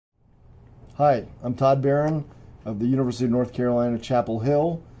Hi, I'm Todd Barron of the University of North Carolina, Chapel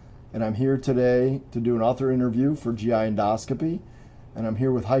Hill, and I'm here today to do an author interview for GI Endoscopy. And I'm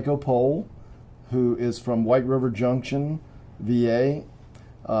here with Heiko Pohl, who is from White River Junction, VA,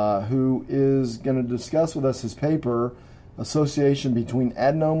 who is going to discuss with us his paper, Association Between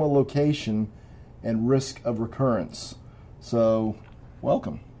Adenoma Location and Risk of Recurrence. So,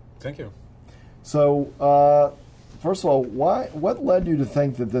 welcome. Thank you. So, first of all, what led you to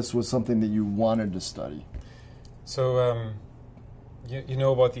think that this was something that you wanted to study? So, you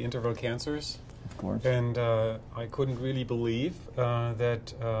know about the interval cancers? Of course. And I couldn't really believe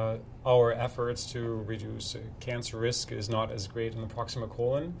that our efforts to reduce cancer risk is not as great in the proximal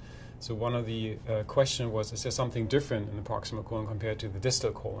colon. So one of the questions was, is there something different in the proximal colon compared to the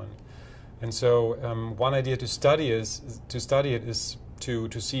distal colon? And so one idea to study it is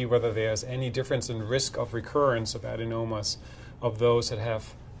to see whether there's any difference in risk of recurrence of adenomas of those that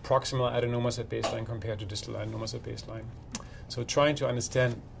have proximal adenomas at baseline compared to distal adenomas at baseline. So trying to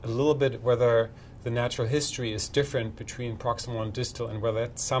understand a little bit whether the natural history is different between proximal and distal, and whether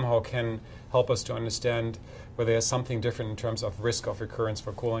that somehow can help us to understand whether there's something different in terms of risk of recurrence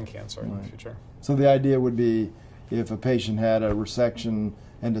for colon cancer in the future. So the idea would be, if a patient had a resection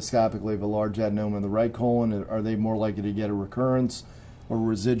endoscopically of a large adenoma in the right colon, are they more likely to get a recurrence or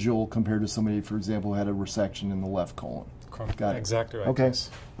residual compared to somebody, for example, who had a resection in the left colon? Got it. Exactly right. Okay. Yes.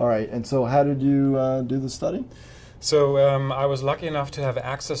 All right. And so how did you do the study? So I was lucky enough to have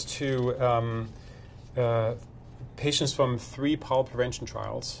access to patients from 3 Pohl prevention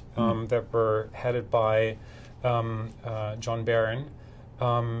trials that were headed by John Barron.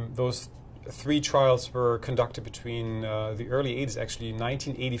 Those 3 trials were conducted between the early 80s, actually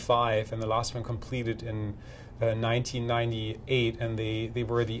 1985, and the last one completed in 1998, and they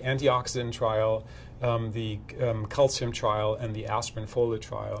were the antioxidant trial, the calcium trial, and the aspirin folate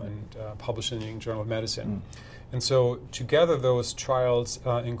trial, and published in the New England Journal of Medicine. And so together those trials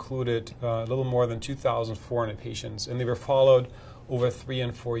included a little more than 2,400 patients, and they were followed over 3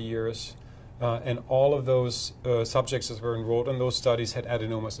 and 4 years. And all of those subjects that were enrolled in those studies had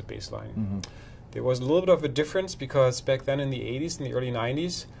adenomas at baseline. There was a little bit of a difference because back then in the 80s and the early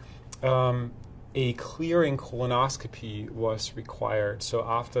 90s, a clearing colonoscopy was required. So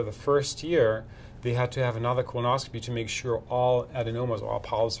after the first year, they had to have another colonoscopy to make sure all adenomas or all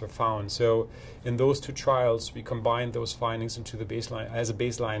polyps were found. So in those 2 trials, we combined those findings into the baseline as a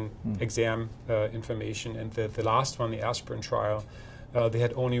baseline exam information. And the last one, the aspirin trial, they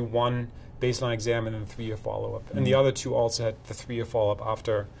had only 1 baseline exam and then 3-year follow-up. And the other 2 also had the 3-year follow-up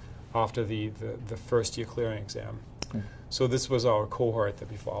after the first year clearing exam. So this was our cohort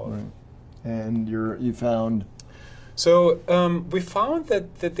that we followed. Right. And you found? So we found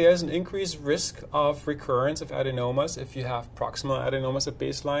that there's an increased risk of recurrence of adenomas if you have proximal adenomas at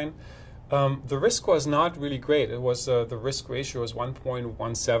baseline. The risk was not really great. It was the risk ratio was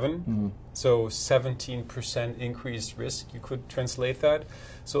 1.17, so 17% increased risk. You could translate that.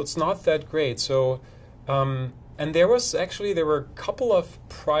 So it's not that great. So and there were a couple of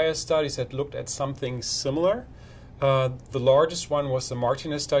prior studies that looked at something similar. The largest one was the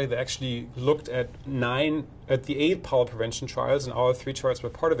Martinez study that actually looked at the 8 Pohl prevention trials, and our 3 trials were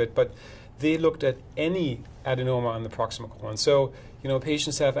part of it, but they looked at any adenoma in the proximal colon. So,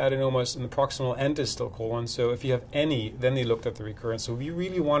 patients have adenomas in the proximal and distal colon, so if you have any, then they looked at the recurrence. So we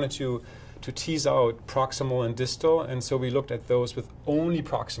really wanted to tease out proximal and distal, and so we looked at those with only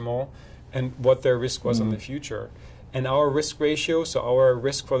proximal and what their risk was in the future. And our risk ratio, so our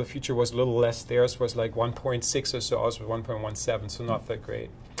risk for the future was a little less. Theirs was like 1.6 or so, ours was 1.17, so not that great.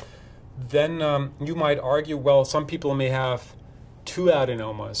 Then you might argue, well, some people may have 2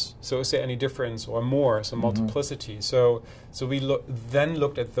 adenomas, so is there any difference or more, so multiplicity. So we then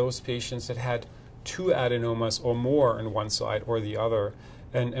looked at those patients that had 2 adenomas or more on one side or the other,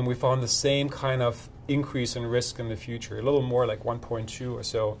 and we found the same kind of increase in risk in the future, a little more like 1.2 or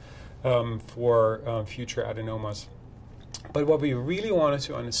so for future adenomas. But what we really wanted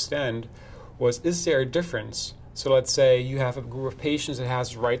to understand was, is there a difference? So let's say you have a group of patients that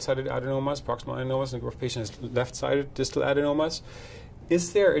has right-sided adenomas, proximal adenomas, and a group of patients that has left-sided distal adenomas.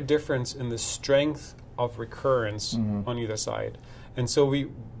 Is there a difference in the strength of recurrence on either side? And so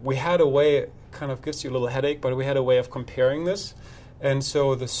we had a way, kind of gives you a little headache, but we had a way of comparing this. And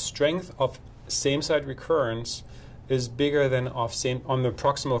so the strength of same-side recurrence is bigger than on the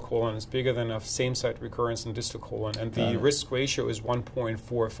proximal colon is bigger than of same-site recurrence in distal colon, and the risk ratio is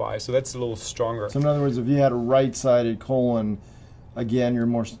 1.45. So that's a little stronger. So in other words, if you had a right-sided colon, again, you're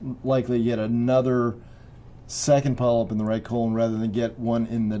more likely to get another second polyp in the right colon rather than get one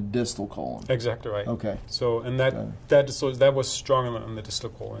in the distal colon. Exactly right. Okay. So, and that was stronger on the distal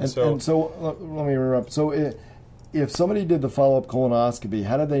colon. And so let me interrupt. So if somebody did the follow-up colonoscopy,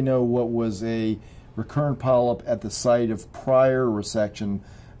 how did they know what was a recurrent polyp at the site of prior resection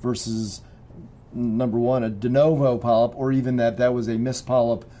versus, number one, a de novo polyp, or even that was a missed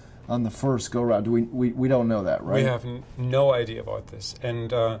polyp on the first go-round? We don't know that, right? We have no idea about this.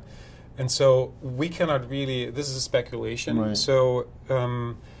 And so we cannot really, this is a speculation. Right. So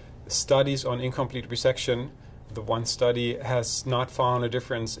studies on incomplete resection, the one study has not found a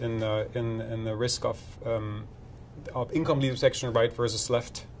difference in the risk of incomplete resection right versus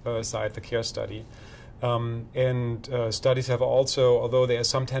left side, the CARE study. Studies have also, although there is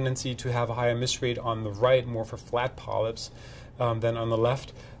some tendency to have a higher miss rate on the right, more for flat polyps than on the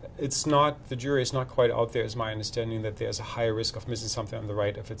left, it's not, the jury is not quite out there, is my understanding, that there's a higher risk of missing something on the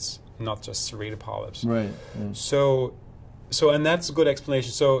right if it's not just serrated polyps. Right. Yeah. So and that's a good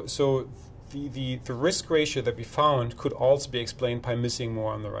explanation. So the risk ratio that we found could also be explained by missing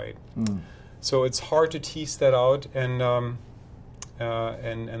more on the right. Mm. So it's hard to tease that out, and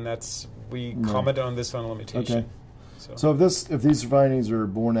that's, we commented on this on limitation. Okay. So if these findings are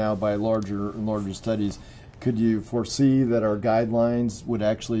borne out by larger and larger studies, could you foresee that our guidelines would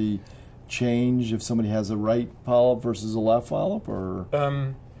actually change if somebody has a right polyp versus a left polyp, or?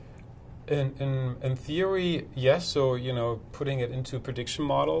 In theory, yes. So putting it into prediction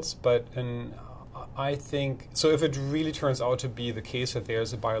models, but I think so. If it really turns out to be the case that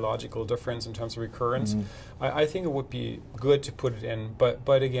there's a biological difference in terms of recurrence, I think it would be good to put it in.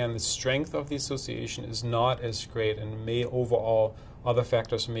 But again, the strength of the association is not as great, and may overall other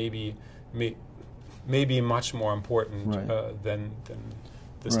factors may be much more important than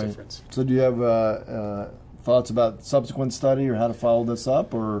this difference. So do you have thoughts about subsequent study or how to follow this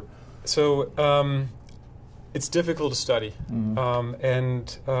up, or? So it's difficult to study,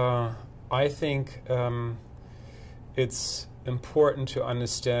 I think it's important to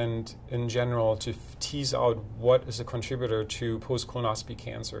understand in general, to tease out what is a contributor to post-colonoscopy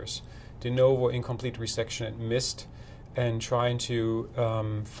cancers, de novo, incomplete resection, and missed, and trying to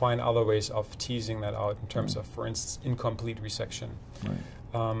find other ways of teasing that out in terms of, for instance, incomplete resection. Right.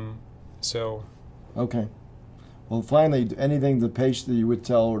 Okay. Well, finally, anything the patient that you would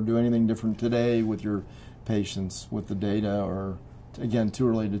tell, or do anything different today with your patients with the data, or again, too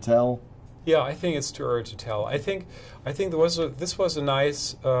early to tell? Yeah, I think it's too early to tell. I think this was a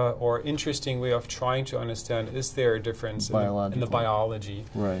nice or interesting way of trying to understand, is there a difference in the biology?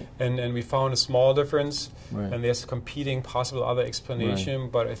 Right. And we found a small difference, right. and there's a competing possible other explanation,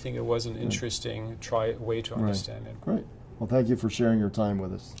 but I think it was an interesting way to understand it. Great. Well, thank you for sharing your time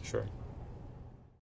with us. Sure.